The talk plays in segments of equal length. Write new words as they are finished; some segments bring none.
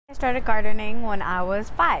I started gardening when I was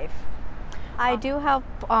 5. I do help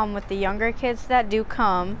with the younger kids that do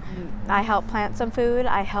come. I help plant some food.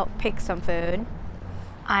 I help pick some food.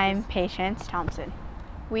 I'm Patience Thompson.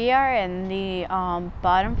 We are in the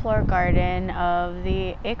bottom floor garden of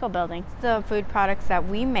the AICHO building. The food products that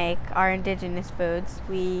we make are indigenous foods.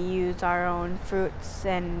 We use our own fruits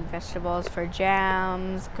and vegetables for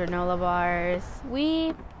jams, granola bars.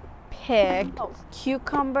 We pick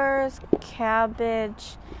cucumbers,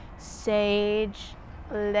 cabbage, sage,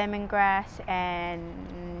 lemongrass,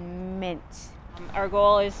 and mint. Our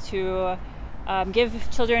goal is to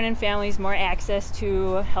give children and families more access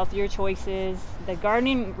to healthier choices. The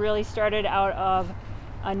gardening really started out of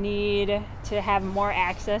a need to have more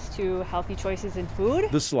access to healthy choices in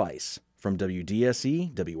food. The Slice from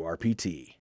WDSE WRPT.